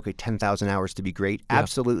writers, they say, okay, 10,000 hours to be great. Yeah.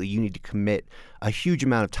 Absolutely, you need to commit a huge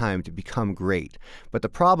amount of time to become great. But the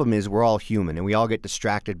problem is we're all human and we all get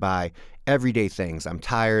distracted by everyday things. I'm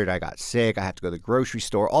tired, I got sick, I have to go to the grocery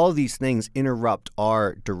store. All of these things interrupt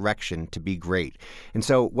our direction to be great. And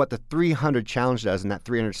so what the 300 challenge does and that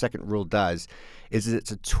 300-second rule does is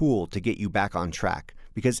it's a tool to get you back on track.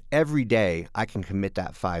 Because every day I can commit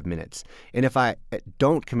that 5 minutes. And if I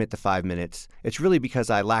don't commit the 5 minutes, it's really because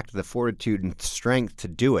I lacked the fortitude and strength to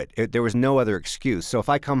do it. There was no other excuse. So if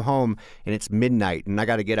I come home and it's midnight and I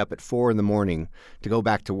got to get up at 4 a.m. to go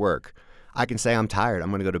back to work, I can say I'm tired. I'm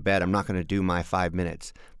going to go to bed. I'm not going to do my 5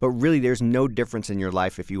 minutes. But really, there's no difference in your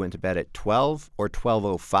life if you went to bed at 12 or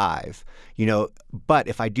 12:05. But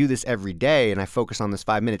if I do this every day and I focus on this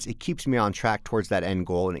 5 minutes, it keeps me on track towards that end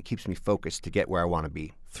goal and it keeps me focused to get where I want to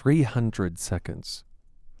be. 300 seconds.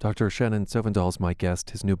 Dr. Shannon Sovendal is my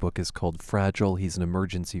guest. His new book is called Fragile. He's an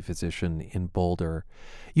emergency physician in Boulder.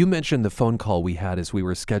 You mentioned the phone call we had as we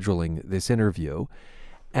were scheduling this interview.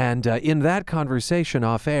 And in that conversation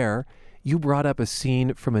off air, you brought up a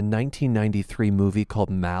scene from a 1993 movie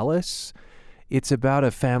called Malice. It's about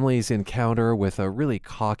a family's encounter with a really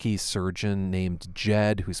cocky surgeon named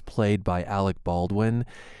Jed, who's played by Alec Baldwin.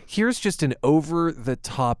 Here's just an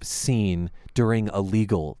over-the-top scene during a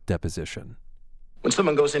legal deposition. When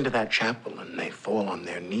someone goes into that chapel and they fall on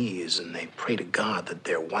their knees and they pray to God that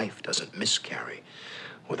their wife doesn't miscarry,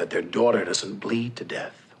 or that their daughter doesn't bleed to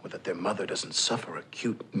death, or that their mother doesn't suffer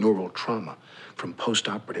acute neural trauma from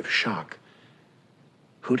post-operative shock,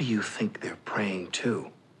 who do you think they're praying to?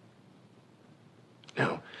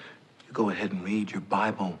 Now, you go ahead and read your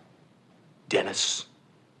Bible, Dennis,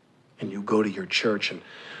 and you go to your church, and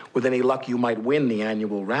with any luck, you might win the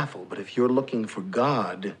annual raffle. But if you're looking for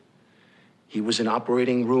God, he was in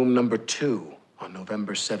operating room number 2 on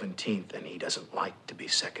November 17th, and he doesn't like to be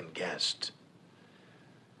second-guessed.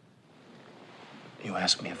 You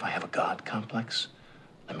ask me if I have a God complex?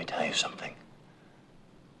 Let me tell you something.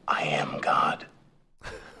 I am God.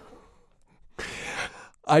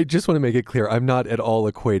 I just want to make it clear, I'm not at all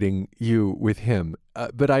equating you with him,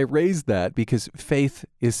 but I raised that because faith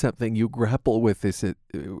is something you grapple with in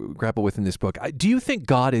this book. Do you think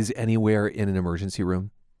God is anywhere in an emergency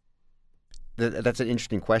room? That's an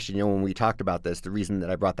interesting question. When we talked about this, the reason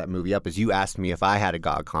that I brought that movie up is you asked me if I had a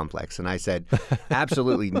God complex, and I said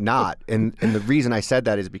absolutely not. And the reason I said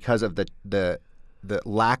that is because of the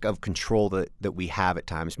lack of control that we have at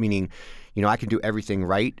times. Meaning, I can do everything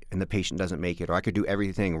right and the patient doesn't make it, or I could do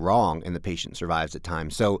everything wrong and the patient survives at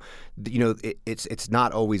times. So, it's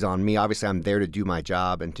not always on me. Obviously, I'm there to do my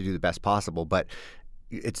job and to do the best possible, but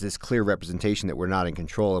it's this clear representation that we're not in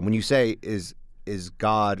control. And when you say is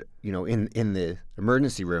God, in the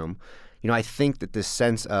emergency room, I think that this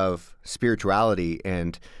sense of spirituality,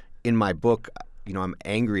 and in my book, I'm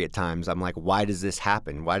angry at times. I'm like, why does this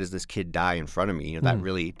happen? Why does this kid die in front of me? That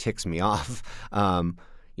really ticks me off.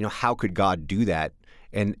 How could God do that?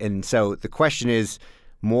 And so the question is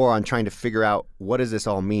more on trying to figure out, what does this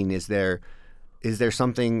all mean? Is there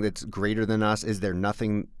something that's greater than us? Is there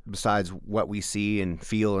nothing besides what we see and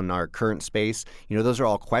feel in our current space? Those are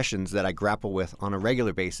all questions that I grapple with on a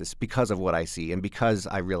regular basis because of what I see and because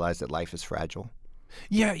I realize that life is fragile.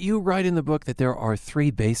 Yeah, you write in the book that there are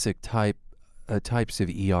 3 basic types of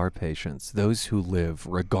ER patients: those who live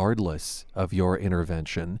regardless of your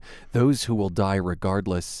intervention, those who will die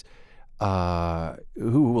regardless,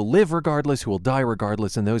 who will live regardless, who will die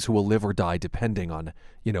regardless, and those who will live or die depending on,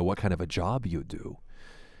 what kind of a job you do.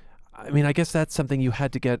 I mean, I guess that's something you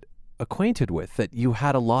had to get acquainted with, that you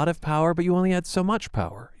had a lot of power, but you only had so much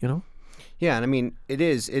power, Yeah, and I mean, it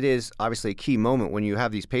is obviously a key moment when you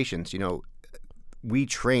have these patients. We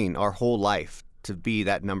train our whole life to be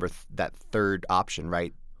that that third option,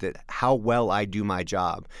 right? That how well I do my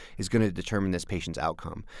job is going to determine this patient's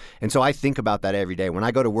outcome. And so I think about that every day. When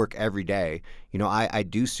I go to work every day, I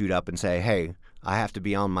do suit up and say, hey, I have to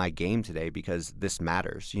be on my game today because this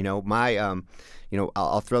matters.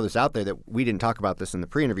 I'll throw this out there that we didn't talk about this in the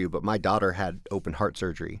pre-interview, but my daughter had open heart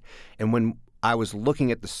surgery. And when I was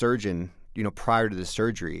looking at the surgeon, prior to the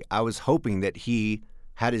surgery, I was hoping that he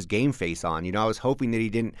had his game face on. I was hoping that he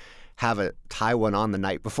didn't have a tie one on the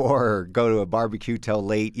night before or go to a barbecue till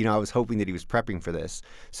late. I was hoping that he was prepping for this.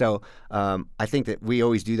 So I think that we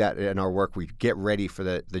always do that in our work. We get ready for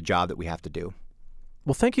the job that we have to do.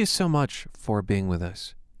 Well, thank you so much for being with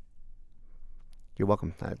us. You're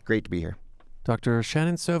welcome. Great to be here. Dr.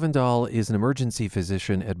 Shannon Sovendal is an emergency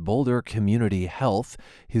physician at Boulder Community Health.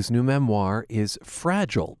 His new memoir is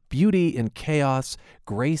Fragile: Beauty in Chaos,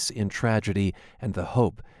 Grace in Tragedy, and the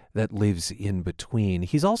Hope that Lives in Between.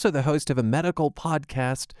 He's also the host of a medical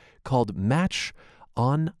podcast called Match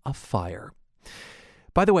on a Fire.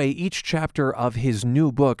 By the way, each chapter of his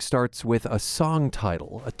new book starts with a song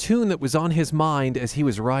title, a tune that was on his mind as he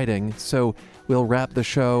was writing. So we'll wrap the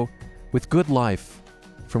show with Good Life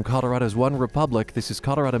from Colorado's One Republic. This is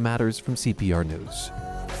Colorado Matters from CPR News.